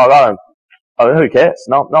cares. Who cares?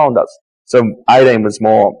 No one does. So 18 was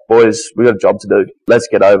more, boys, we got a job to do. Let's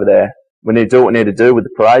get over there. We need to do what we need to do with the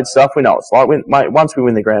parade stuff. We know what it's like. Mate, once we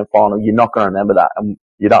win the grand final, you're not going to remember that, and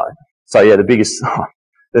you don't. So yeah, the biggest,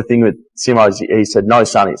 the thing with Simo is he said no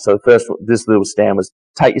sunnies. So first, this little stand was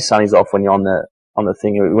take your sunnies off when you're on the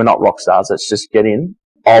thing. We're not rock stars. Let's just get in.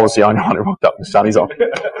 I was the only one who rocked up with sunnies on.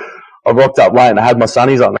 I rocked up late and I had my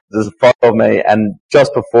sunnies on. There's a photo of me, and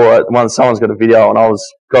just before it, someone's got a video, and I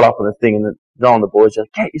got up on the thing, and the boys said,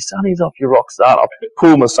 "Get your sunnies off, you rock star." I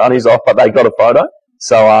pulled my sunnies off, but they got a photo.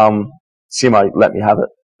 So Simo let me have it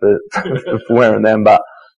for wearing them, but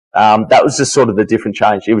that was just sort of the different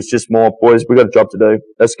change. It was just more, boys, we got a job to do.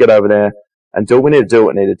 Let's get over there and do what we need to do.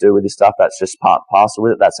 What we need to do with this stuff. That's just part and parcel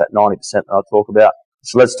with it. That's that 90% that I talk about.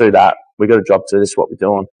 So let's do that. We got a job to do. This is what we're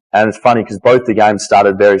doing. And it's funny because both the games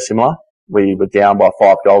started very similar. We were down by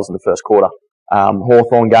 5 goals in the first quarter.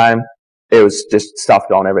 Hawthorn game, it was just stuff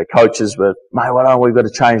going everywhere. Coaches were, mate, we've got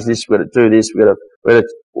to change this. We've got to do this.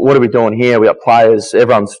 What are we doing here? We got players.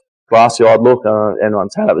 Everyone's glassy-eyed look.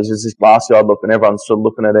 Everyone's had it. There's just this glassy-eyed look, and everyone's sort of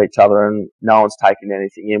looking at each other, and no one's taking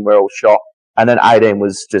anything in. We're all shocked. And then 18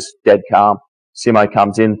 was just dead calm. Simo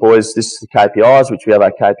comes in, boys, this is the KPIs, which we have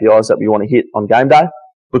our KPIs that we want to hit on game day.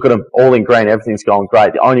 Look at them, all in green, everything's going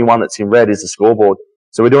great. The only one that's in red is the scoreboard.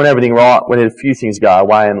 So we're doing everything right. We need a few things to go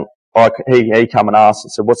away, and he come and asked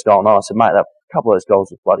and said, what's going on? I said, mate, a couple of those goals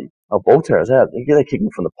were bloody ball terrors out. They're kicking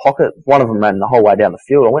from the pocket. One of them ran the whole way down the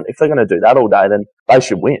field. I went, if they're going to do that all day, then they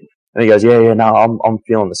should win. And he goes, yeah, no, I'm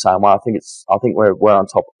feeling the same way. I think we're on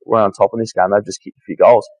top of this game. They've just kicked a few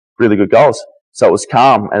goals, really good goals. So it was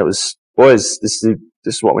calm, and it was, boys, this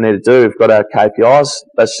is what we need to do. We've got our KPIs.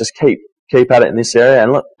 Let's just keep at it in this area.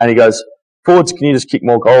 And look, and he goes, forwards, can you just kick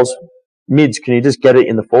more goals? Mids, can you just get it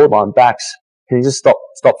in the forward line? Backs, can you just stop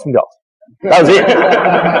some goals? That was it.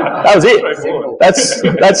 That was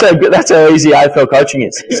it. That's how easy AFL coaching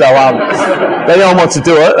is. So if anyone wants to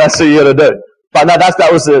do it, that's what you got to do. But no,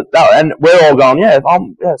 and we're all going, yeah,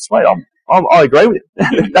 sweet, I agree with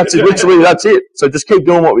you. That's it, literally, that's it. So just keep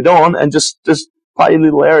doing what we're doing, and just play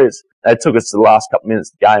little areas. It took us to the last couple of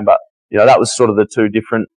minutes of the game, but that was sort of the two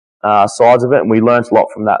different sides of it, and we learnt a lot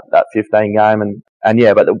from that 15 game, and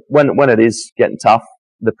yeah, but when it is getting tough,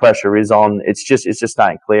 the pressure is on. It's just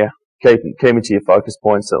staying clear, keeping to your focus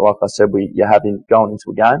points that, like I said, you have going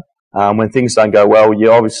into a game. When things don't go well, you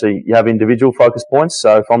have individual focus points.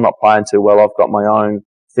 So if I'm not playing too well, I've got my own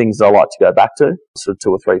things that I like to go back to, sort of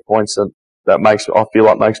 2 or 3 points that I feel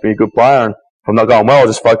like makes me a good player. And if I'm not going well, I'll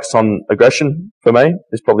just focus on aggression. For me,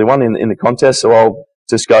 there's probably one in the contest, so I'll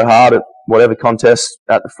just go hard at whatever contest,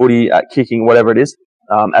 at the footy, at kicking, whatever it is.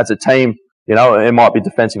 As a team, it might be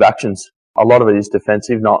defensive actions. A lot of it is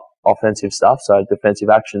defensive, not offensive stuff. So defensive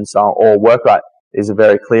actions or work rate is a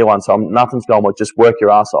very clear one. So nothing's going well. Just work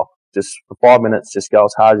your ass off. Just for 5 minutes, just go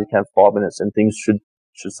as hard as you can for 5 minutes, and things should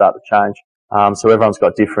start to change. So everyone's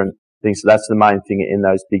got different things. So that's the main thing in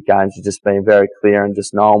those big games. You're just being very clear and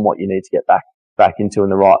just knowing what you need to get back into in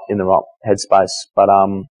the right headspace. But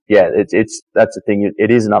that's the thing. It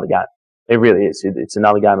is another game. It really is. It's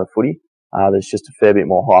another game of footy. There's just a fair bit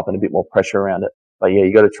more hype and a bit more pressure around it. But yeah,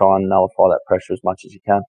 you got to try and nullify that pressure as much as you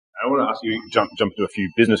can. I want to ask you, jump into a few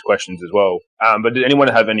business questions as well. But did anyone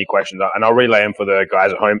have any questions? And I'll relay them for the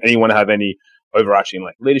guys at home. Anyone have any overarching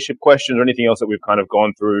leadership questions or anything else that we've kind of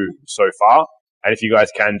gone through so far? And if you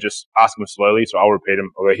guys can, just ask them slowly. So I'll repeat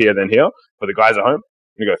them over here, then here. For the guys at home,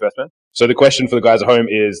 you go first, man. So the question for the guys at home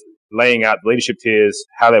is laying out the leadership tiers,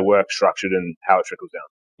 how they work, structured, and how it trickles down.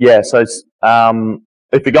 Yeah. So it's,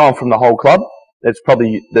 if you're going from the whole club, it's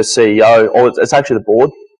probably the CEO, or it's actually the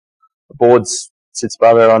board. The board sits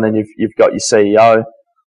above everyone, and then you've got your CEO,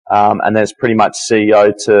 and then it's pretty much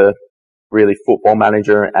CEO to really football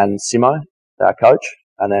manager and Simo, our coach,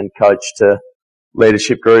 and then coach to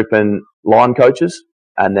leadership group and line coaches,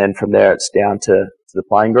 and then from there it's down to the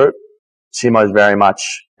playing group. Simo's very much,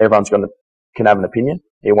 everyone's can have an opinion.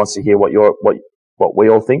 He wants to hear what we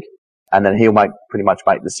all think, and then he'll pretty much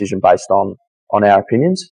make the decision based on our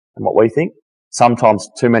opinions and what we think. Sometimes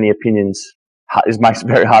too many opinions makes it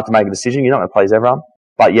very hard to make a decision. You're not going to please everyone.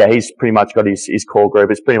 But yeah, he's pretty much got his core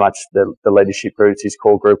group. It's pretty much the leadership group. It's his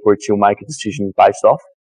core group, which he'll make a decision based off.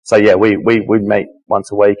 So yeah, we meet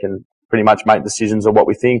once a week and pretty much make decisions on what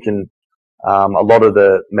we think. And a lot of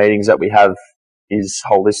the meetings that we have is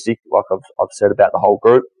holistic, like I've said, about the whole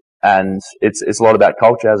group. And it's a lot about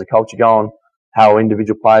culture. How's the culture going? How are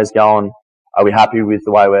individual players going? Are we happy with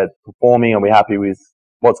the way we're performing? Are we happy with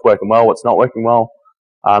what's working well, what's not working well?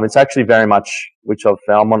 It's actually very much, which I've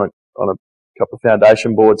found on a couple of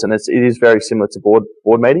foundation boards, and it is very similar to board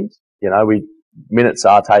meetings. You know, minutes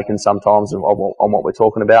are taken sometimes on what we're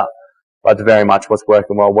talking about, but very much what's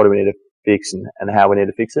working well, what do we need to fix, and how we need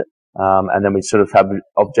to fix it. And then we sort of have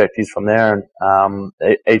objectives from there, and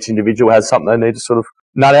each individual has something they need to sort of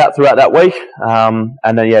nut out throughout that week. And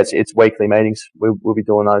then yeah, it's weekly meetings. We'll be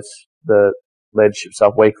doing the leadership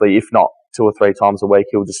stuff weekly, if not 2 or 3 times a week.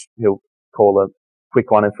 He'll call a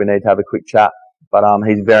quick one if we need to have a quick chat. But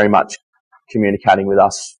he's very much communicating with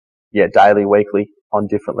us, yeah, daily, weekly on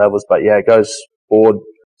different levels. But yeah, it goes board,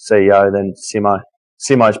 CEO, then Simo.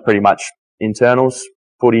 Simo's pretty much internals,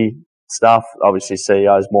 footy stuff. Obviously,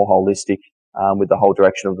 CEO is more holistic with the whole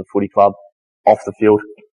direction of the footy club off the field,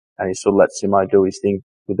 and he sort of lets Simo do his thing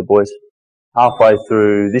with the boys. Halfway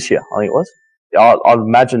through this year, I think it was. I'd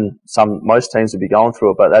imagine most teams would be going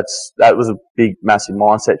through it, but that was a big, massive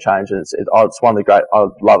mindset change, and it's one of the great. I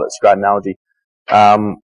love it. It's a great analogy. That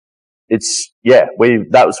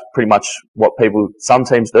was pretty much what some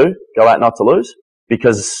teams do, go out not to lose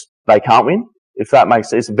because they can't win. If that makes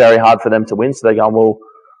sense, it's very hard for them to win. So they're going, well,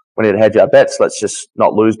 we need to hedge our bets. Let's just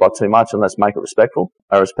not lose by too much and let's make it respectful.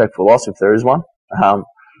 A respectful loss if there is one.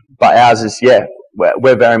 But ours is, yeah,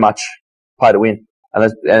 we're very much play to win. And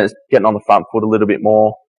it's getting on the front foot a little bit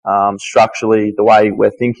more, structurally, the way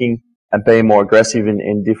we're thinking and being more aggressive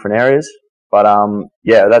in different areas. But,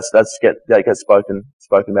 yeah, that gets spoken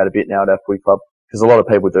about a bit now at our footy club because a lot of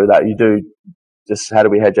people do that. You do just how do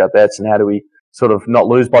we hedge our bets and how do we sort of not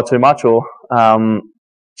lose by too much or,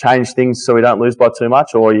 change things so we don't lose by too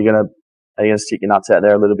much, or are you gonna stick your nuts out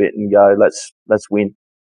there a little bit and go, let's win.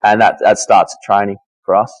 And that starts at training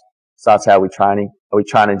for us. Starts how we're training. Are we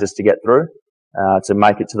training just to get through? To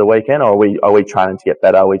make it to the weekend, or are we training to get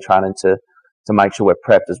better? Are we training to make sure we're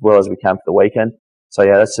prepped as well as we can for the weekend? So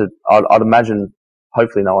yeah, I'd imagine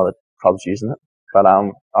hopefully no other clubs using it, but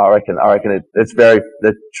I reckon it's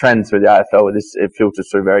the trend through the AFL. It filters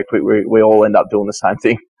through very quick. We all end up doing the same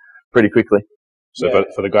thing pretty quickly. So yeah.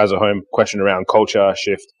 For the guys at home, question around culture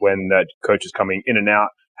shift when the coach is coming in and out,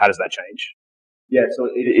 how does that change? Yeah, so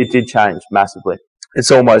it did change massively.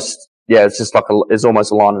 It's almost. Yeah, it's just it's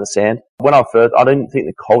almost a line in the sand. When I didn't think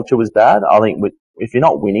the culture was bad. I think if you're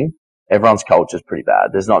not winning, everyone's culture is pretty bad.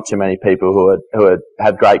 There's not too many people who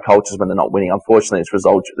have great cultures when they're not winning. Unfortunately,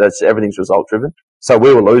 everything's result driven. So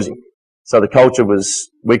we were losing. So the culture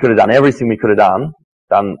we could have done everything we could have done.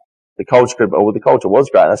 The culture was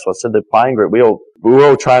great. That's what I said. The playing group, we were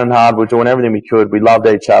all training hard. We were doing everything we could. We loved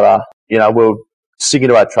each other. You know, we were sticking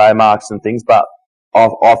to our trademarks and things. But I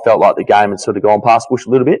felt like the game had sort of gone past Bush a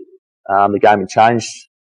little bit. The game had changed.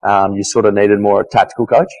 You sort of needed more a tactical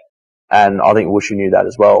coach, and I think Wushu knew that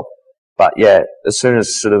as well. But yeah, as soon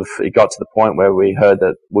as sort of it got to the point where we heard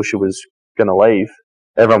that Wushu was going to leave,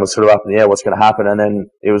 everyone was sort of up in the air, what's going to happen? And then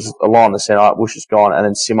it was a line in the centre, right, Wushu's gone, and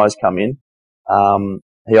then Simo's come in.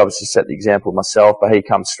 He obviously set the example myself, but he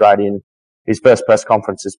comes straight in. His first press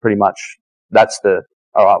conference is pretty much,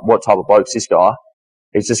 all right, what type of bloke's this guy?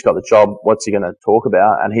 He's just got the job. What's he going to talk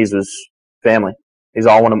about? And his was family.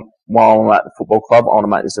 While I'm at the football club, I want to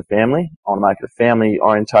make this a family. I want to make it a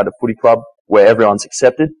family-orientated footy club where everyone's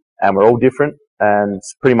accepted and we're all different. And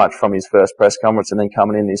it's pretty much from his first press conference and then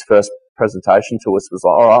coming in his first presentation to us was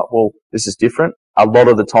like, all right, well, this is different. A lot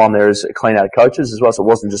of the time there is a clean out of coaches as well, so it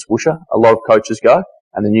wasn't just Woosha. A lot of coaches go,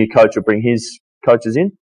 and the new coach will bring his coaches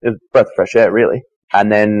in. It was a breath of fresh air, really. And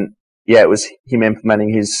then, yeah, it was him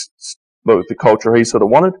implementing the culture he sort of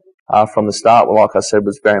wanted from the start. Well, like I said,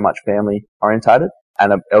 was very much family-orientated.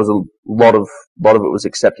 And it was a lot of it was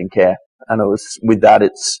accepting care. And it was, with that,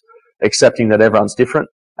 it's accepting that everyone's different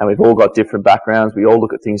and we've all got different backgrounds. We all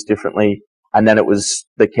look at things differently. And then it was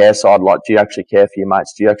the care side, like, do you actually care for your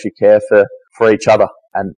mates? Do you actually care for each other?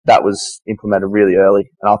 And that was implemented really early.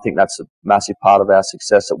 And I think that's a massive part of our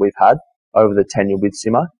success that we've had over the tenure with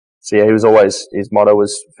Simo. So yeah, his motto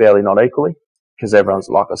was fairly not equally, because everyone's,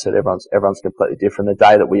 like I said, everyone's completely different. The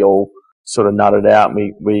day that we all sort of nutted out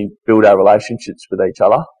and we build our relationships with each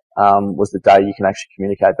other, was the day you can actually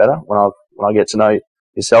communicate better. When I get to know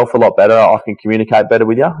yourself a lot better, I can communicate better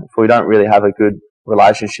with you. If we don't really have a good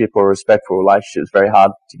relationship or a respectful relationship, it's very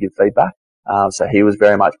hard to give feedback. So he was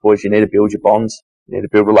very much, boys, you need to build your bonds. You need to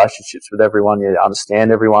build relationships with everyone. You need to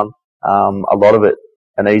understand everyone. A lot of it,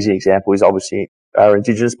 an easy example is obviously our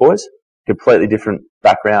Indigenous boys. Completely different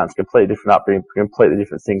backgrounds, completely different upbringing, completely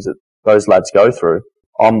different things that those lads go through.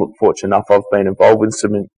 I'm fortunate enough, I've been involved with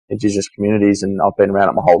some Indigenous communities and I've been around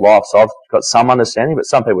it my whole life, so I've got some understanding, but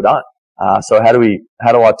some people don't. So how do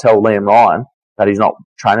I tell Liam Ryan that he's not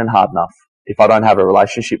training hard enough? If I don't have a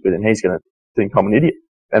relationship with him, he's going to think I'm an idiot,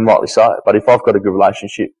 and rightly so. But if I've got a good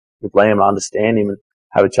relationship with Liam and I understand him and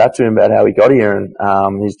have a chat to him about how he got here,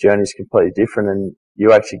 and his journey is completely different, and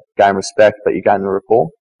you actually gain respect, but you gain the rapport.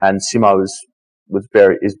 And Simo was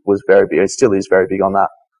very big. It still is very big on that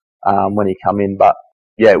when he come in. But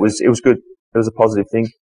yeah, it was good. It was a positive thing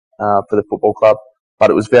for the football club. But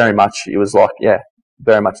it was very much line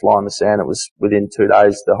in the sand. It was within 2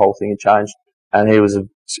 days the whole thing had changed. And he's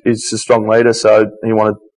a strong leader, so he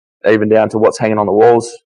wanted, even down to what's hanging on the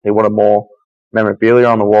walls, he wanted more memorabilia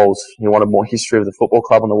on the walls. He wanted more history of the football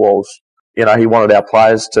club on the walls. You know, he wanted our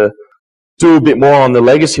players to do a bit more on the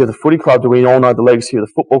legacy of the footy club. Do we all know the legacy of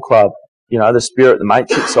the football club? You know, the spirit, the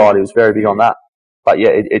mateship side, he was very big on that. But yeah,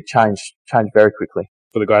 it changed very quickly.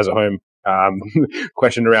 For the guys at home,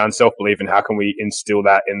 question around self-belief and how can we instill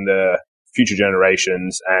that in the future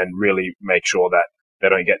generations and really make sure that they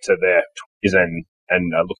don't get to their 20s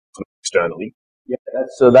and look externally. Yeah,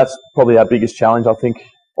 that's probably our biggest challenge, I think,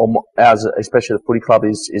 especially the footy club,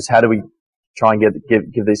 is how do we try and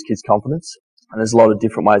give these kids confidence? And there's a lot of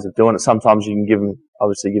different ways of doing it. Sometimes you can give them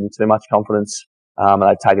too much confidence, and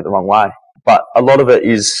they take it the wrong way. But a lot of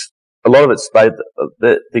it's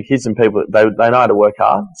the kids and people, they know how to work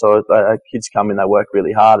hard. So kids come in, they work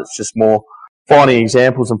really hard. It's just more finding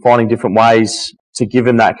examples and finding different ways to give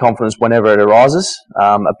him that confidence whenever it arises.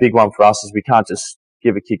 A big one for us is we can't just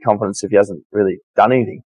give a kid confidence if he hasn't really done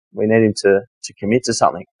anything. We need him to commit to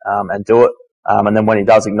something and do it. And then when he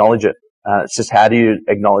does, acknowledge it. It's just how do you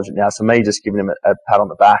acknowledge it now? So me just giving him a pat on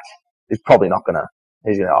the back is probably not going to,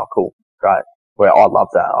 he's going to, oh, cool, great. Where I love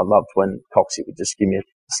that. I loved when Coxie would just give me a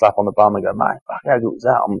slap on the bum and go, mate, fuck, how good was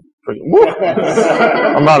that? I'm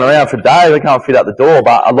freaking, I'm running around for days. I can't fit out the door.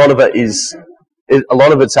 But a lot of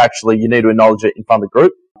it's actually, you need to acknowledge it in front of the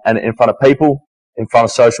group and in front of people, in front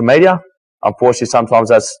of social media. Unfortunately, sometimes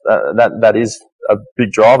that is a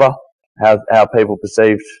big driver, how people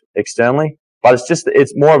perceived externally. But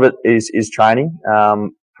it's more of it is training,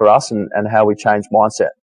 for us and how we change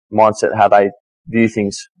mindset, how they view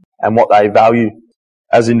things and what they value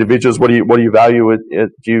as individuals. What do you value?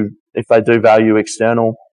 If they do value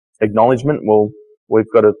external acknowledgement, well, we've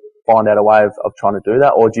got to find out a way of trying to do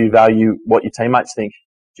that. Or do you value what your teammates think?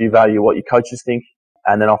 Do you value what your coaches think?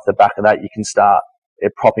 And then off the back of that, you can start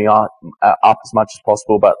propping up as much as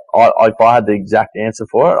possible. But if I had the exact answer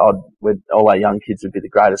for it, all our young kids would be the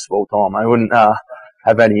greatest of all time. I wouldn't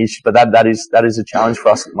have any issue. But that is a challenge for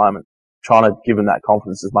us at the moment, trying to give them that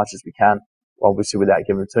confidence as much as we can, obviously without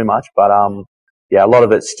giving them too much. But yeah, a lot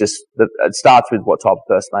of it's just it starts with what type of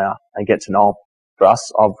person they are and get to know them. For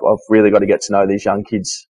us, I've really got to get to know these young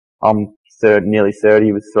kids. I'm nearly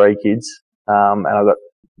 30 with 3 kids, and I've got a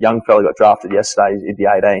young fella got drafted yesterday. He'd be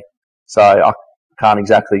 18, so I can't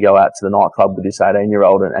exactly go out to the nightclub with this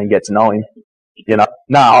 18-year-old and get to know him. You know,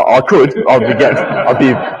 no, I could.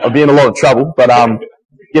 I'd be in a lot of trouble. But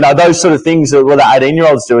you know, those sort of things that what the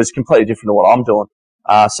 18-year-olds do is completely different to what I'm doing.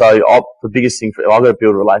 So the biggest thing I've got to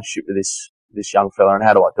build a relationship with this young fella, and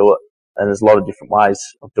how do I do it? And there's a lot of different ways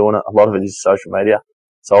of doing it. A lot of it is social media.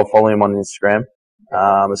 So I'll follow him on Instagram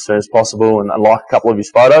as soon as possible and like a couple of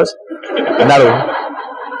his photos, and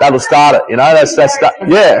that'll start it. You know,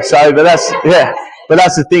 yeah. So, but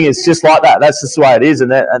that's the thing. It's just like that. That's just the way it is,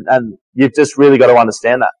 and you've just really got to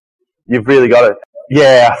understand that. You've really got to.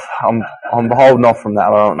 Yeah, I'm holding off from that.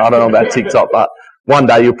 I don't know about TikTok, but one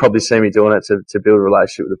day you'll probably see me doing it to build a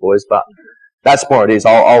relationship with the boys. But that's more it is.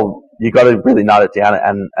 You got to really note it down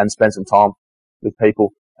and spend some time with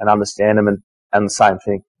people and understand them and the same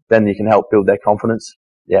thing. Then you can help build their confidence.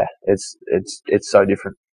 Yeah, it's so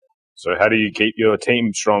different. So how do you keep your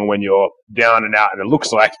team strong when you're down and out and it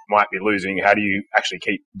looks like you might be losing? How do you actually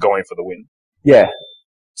keep going for the win? Yeah.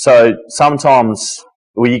 So sometimes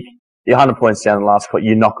you're 100 points down in the last quarter,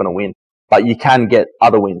 you're not going to win, but you can get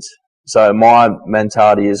other wins. So my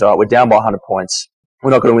mentality is, all right, we're down by 100 points. We're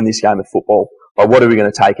not going to win this game of football, but what are we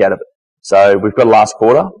going to take out of it? So we've got a last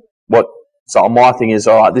quarter. So my thing is,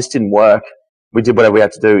 all right, this didn't work. We did whatever we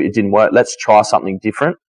had to do. It didn't work. Let's try something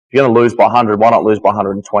different. If you're going to lose by 100, why not lose by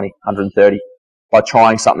 120, 130 by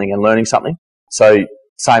trying something and learning something? So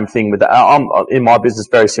same thing with that. I'm in my business,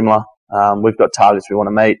 very similar. We've got targets we want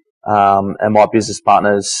to meet. And my business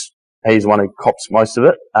partners, he's the one who cops most of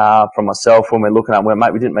it, from myself when we're looking at, well,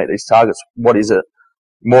 mate, we didn't meet these targets. What is it?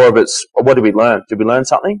 More of it's, what did we learn? Did we learn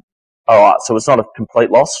something? All right, so it's not a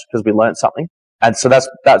complete loss because we learned something. And so that's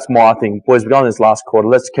my thing. Boys, we've gone this last quarter.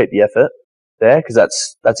 Let's keep the effort there because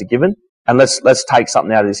that's a given. And let's take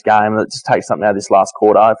something out of this game. Let's take something out of this last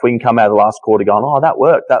quarter. If we can come out of the last quarter going, oh, that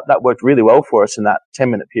worked. That worked really well for us in that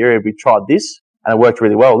 10-minute period. We tried this and it worked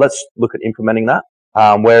really well. Let's look at implementing that.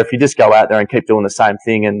 Where if you just go out there and keep doing the same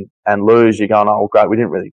thing and lose, you're going, oh, great, we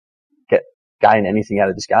didn't really gain anything out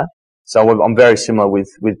of this game. So I'm very similar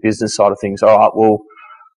with business side of things. All right, well,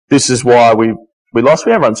 this is why we lost.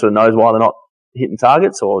 Everyone sort of knows why they're not hitting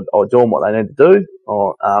targets or doing what they need to do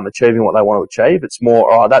or achieving what they want to achieve. It's more,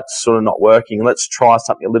 oh, that's sort of not working. Let's try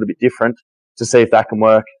something a little bit different to see if that can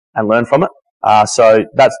work and learn from it. So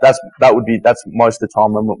that's most of the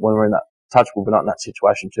time when we're in that touchable, but not in that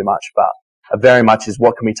situation too much. But very much is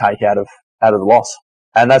what can we take out of the loss,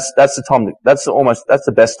 and that's the time. That's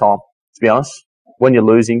the best time, to be honest. When you're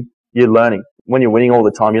losing, you're learning. When you're winning all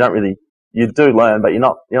the time, you do learn, but you're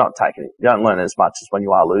not taking it. You don't learn as much as when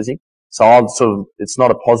you are losing. So it's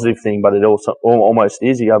not a positive thing, but it also almost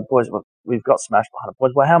is. You go, boys, we've got smashed by 100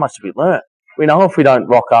 points. Well, how much did we learn? We know if we don't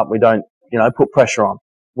rock up, we don't, put pressure on.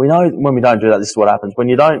 We know when we don't do that, this is what happens. When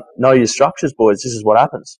you don't know your structures, boys, this is what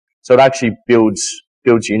happens. So it actually builds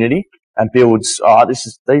unity and builds,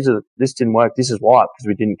 this didn't work. This is why, because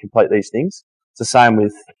we didn't complete these things. It's the same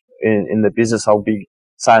with in the business. I'll be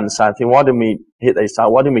saying the same thing. Why didn't we hit these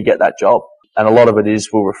targets? Why didn't we get that job? And a lot of it is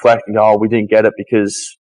we'll reflect and go, oh, we didn't get it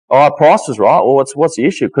because our price was right. Well, what's the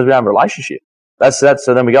issue? Because we have a relationship. That's.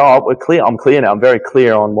 So then we go, oh, we're clear. I'm clear now. I'm very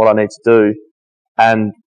clear on what I need to do.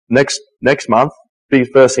 And next month, the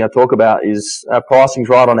first thing I talk about is our pricing's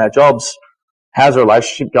right on our jobs. How's the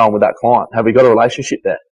relationship going with that client? Have we got a relationship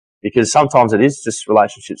there? Because sometimes it is just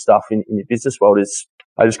relationship stuff in your business world.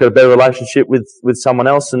 I just got a better relationship with someone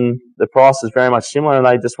else and the price is very much similar and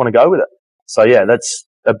they just want to go with it. So yeah, that's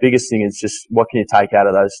the biggest thing is just what can you take out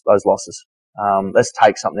of those losses? Let's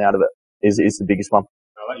take something out of it is the biggest one.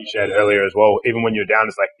 Like you shared earlier as well, even when you're down,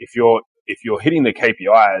 it's like if you're hitting the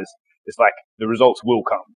KPIs, it's like the results will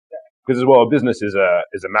come. Because as well, a business is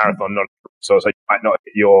a marathon, so it's like you might not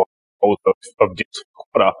hit your goals of just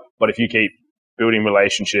quarter, but if you keep building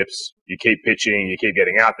relationships, you keep pitching, you keep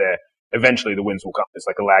getting out there, eventually the wins will come. It's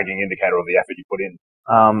like a lagging indicator of the effort you put in.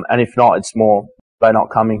 And if not, it's more they're not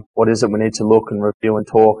coming. What is it? We need to look and review and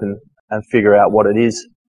talk and figure out what it is.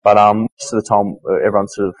 But most of the time, everyone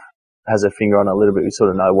sort of has their finger on it a little bit. We sort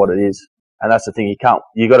of know what it is, and that's the thing. You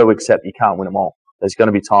got to accept you can't win them all. There's going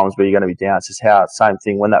to be times where you're going to be down. It's just same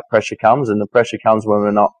thing when that pressure comes, and the pressure comes when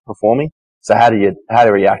we're not performing. So how do you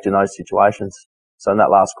react in those situations? So in that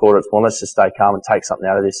last quarter, it's more let's just stay calm and take something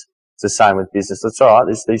out of this. It's the same with business. That's all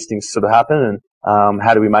right. These things sort of happen, and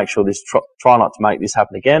how do we make sure try not to make this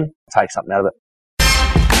happen again? Take something out of it.